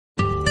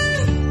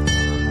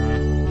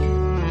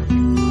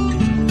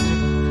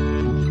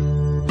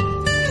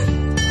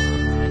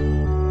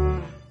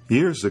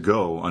Years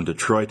ago, on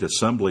Detroit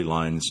assembly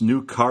lines,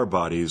 new car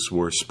bodies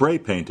were spray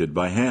painted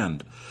by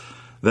hand.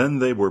 Then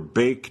they were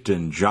baked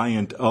in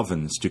giant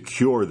ovens to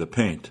cure the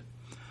paint.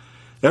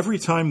 Every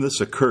time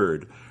this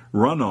occurred,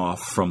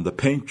 runoff from the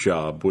paint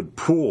job would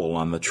pool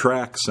on the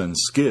tracks and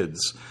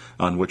skids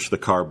on which the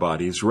car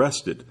bodies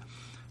rested.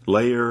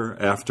 Layer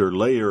after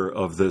layer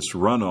of this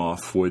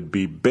runoff would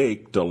be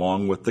baked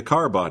along with the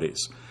car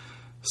bodies.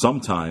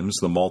 Sometimes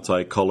the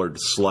multicolored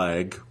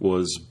slag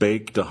was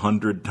baked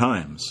 100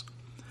 times.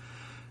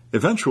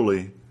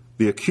 Eventually,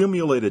 the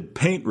accumulated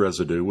paint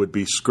residue would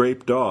be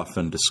scraped off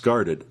and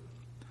discarded.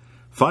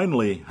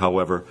 Finally,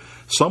 however,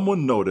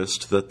 someone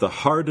noticed that the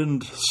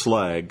hardened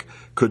slag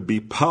could be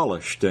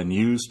polished and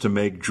used to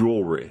make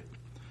jewelry.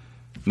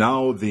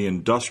 Now the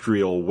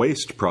industrial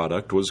waste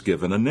product was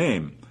given a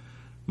name: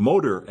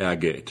 motor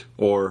agate,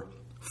 or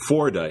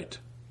Fordite.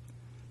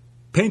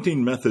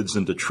 Painting methods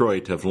in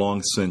Detroit have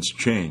long since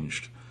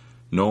changed.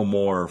 No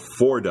more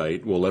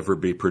Fordite will ever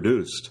be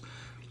produced,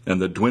 and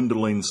the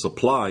dwindling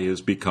supply is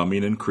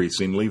becoming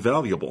increasingly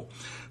valuable.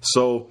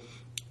 So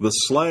the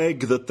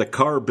slag that the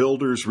car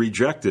builders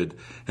rejected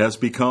has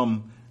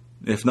become,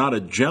 if not a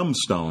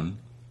gemstone,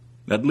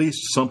 at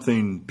least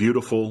something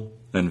beautiful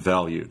and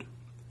valued.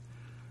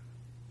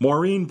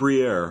 Maureen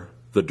Briere,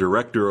 the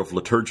director of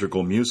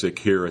liturgical music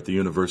here at the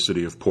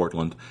University of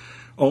Portland,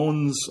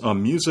 owns a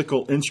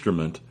musical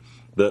instrument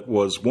that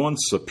was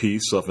once a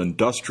piece of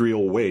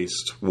industrial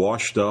waste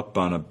washed up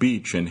on a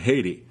beach in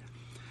Haiti.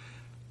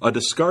 A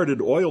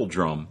discarded oil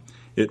drum,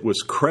 it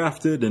was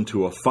crafted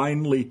into a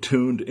finely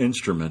tuned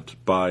instrument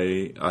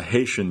by a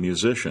Haitian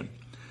musician.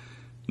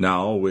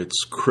 Now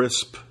its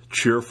crisp,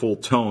 cheerful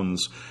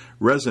tones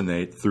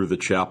resonate through the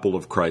chapel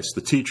of Christ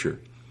the Teacher.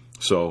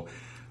 So,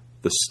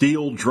 the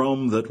steel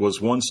drum that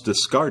was once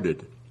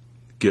discarded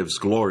gives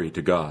glory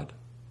to God.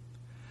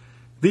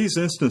 These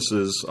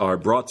instances are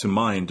brought to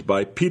mind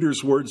by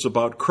Peter's words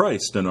about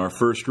Christ in our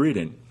first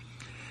reading.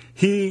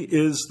 He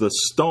is the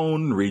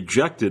stone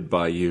rejected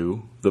by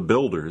you, the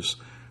builders,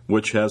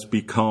 which has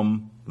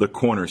become the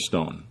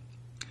cornerstone.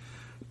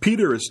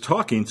 Peter is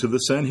talking to the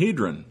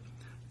Sanhedrin,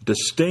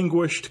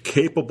 distinguished,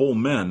 capable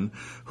men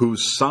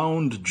whose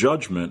sound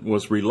judgment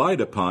was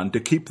relied upon to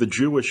keep the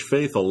Jewish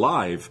faith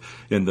alive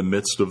in the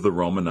midst of the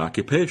Roman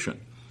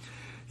occupation.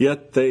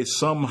 Yet they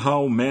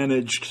somehow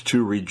managed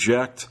to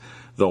reject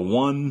the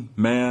one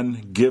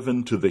man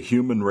given to the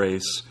human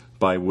race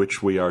by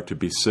which we are to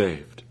be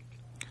saved.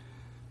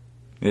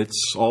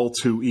 It's all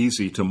too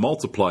easy to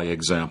multiply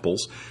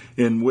examples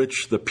in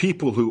which the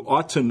people who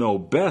ought to know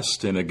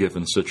best in a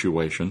given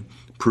situation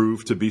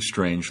prove to be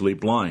strangely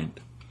blind.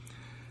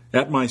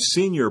 At my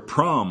senior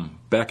prom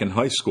back in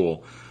high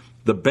school,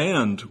 the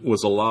band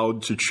was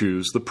allowed to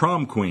choose the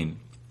prom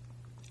queen.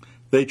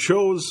 They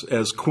chose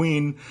as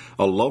queen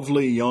a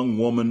lovely young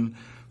woman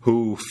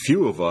who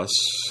few of us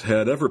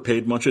had ever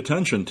paid much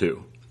attention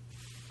to.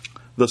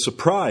 The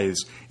surprise,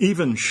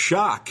 even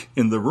shock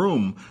in the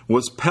room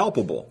was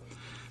palpable.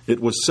 It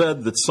was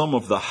said that some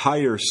of the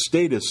higher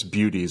status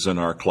beauties in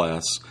our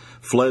class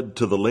fled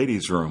to the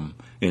ladies' room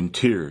in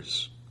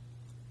tears.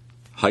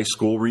 High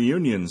school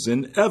reunions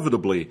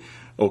inevitably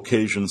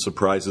occasion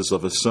surprises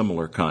of a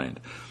similar kind.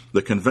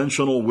 The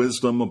conventional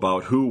wisdom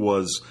about who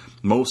was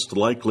most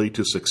likely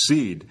to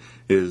succeed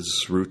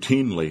is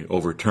routinely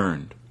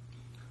overturned.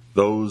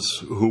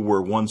 Those who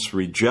were once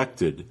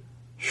rejected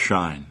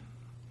shine.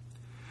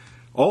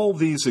 All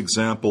these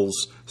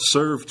examples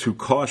serve to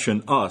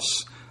caution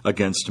us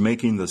against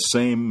making the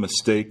same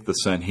mistake the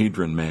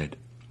Sanhedrin made.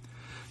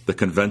 The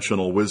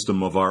conventional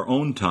wisdom of our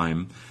own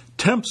time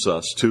tempts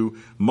us to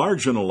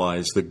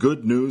marginalize the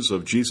good news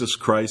of Jesus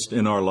Christ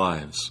in our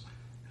lives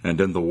and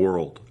in the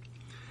world.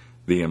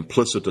 The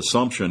implicit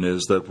assumption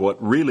is that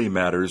what really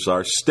matters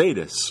are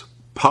status,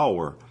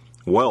 power,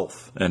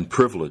 wealth, and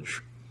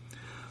privilege.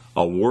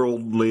 A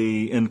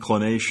worldly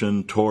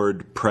inclination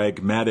toward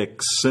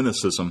pragmatic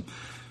cynicism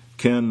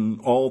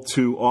can all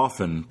too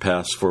often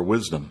pass for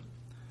wisdom.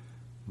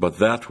 But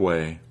that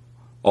way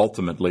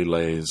ultimately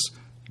lays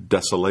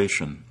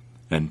desolation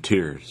and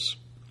tears.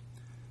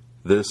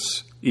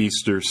 This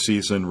Easter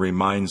season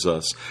reminds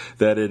us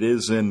that it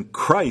is in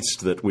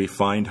Christ that we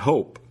find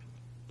hope,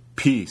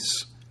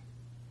 peace,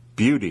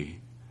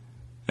 beauty,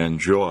 and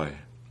joy,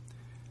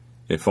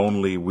 if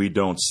only we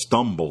don't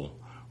stumble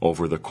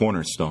over the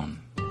cornerstone.